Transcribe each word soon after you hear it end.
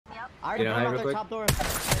I already put him out their top door.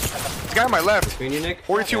 This guy on my left. Between you, Nick.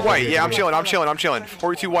 42 white. Yeah, I'm chilling.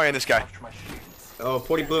 42 white in this guy. Oh,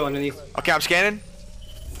 40 blue underneath. Okay, I'm scanning.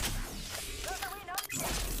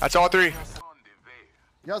 That's all three.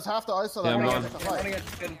 You guys have to ISO that. Yeah, I'm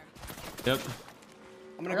going. Yep.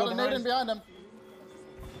 I'm gonna I go got a nade in behind him.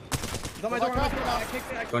 He's on my door.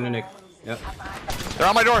 Going to Nick. Yep. They're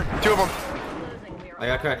on my door. Two of them. I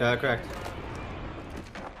got cracked.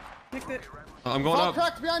 Kicked it. I'm going up.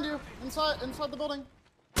 Cracked behind you. Inside the building.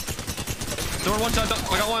 Door one shot.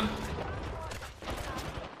 I got one.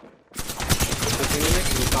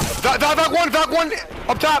 Valk one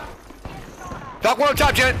up top. Valk one up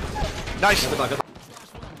top, Jen. Nice.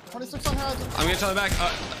 26 on heads. I'm gonna try the back.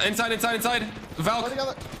 Inside. Valk.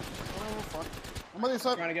 Together. Oh, fuck. I'm with you,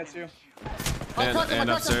 sir. Trying to get to you. And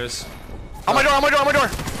upstairs. On my door. Behind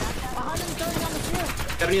him, turning down the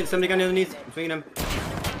stairs. Somebody got underneath. I'm swinging him.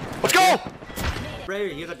 Let's go.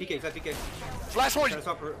 Right, he's at PK. Last one. Try to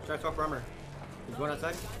swap for armor. He's going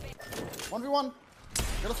outside. 1v1.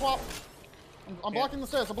 Get a swap. I'm blocking the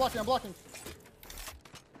stairs. I'm blocking.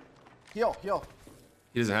 Heal.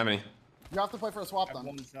 He doesn't have any. You have to play for a swap then.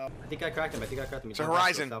 I think I cracked him. It's a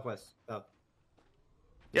horizon. Southwest. South.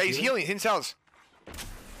 Yeah, he's healing. In cells.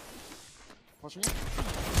 Pushing you.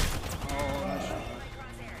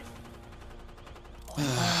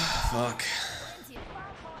 Fuck.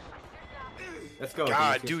 Let's go.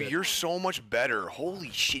 God, dude, you're so much better.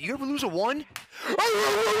 Holy shit. You ever lose a one?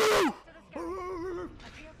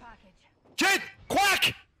 Jen!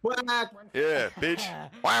 Quack! Quack! Yeah, bitch.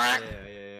 Quack! Yeah.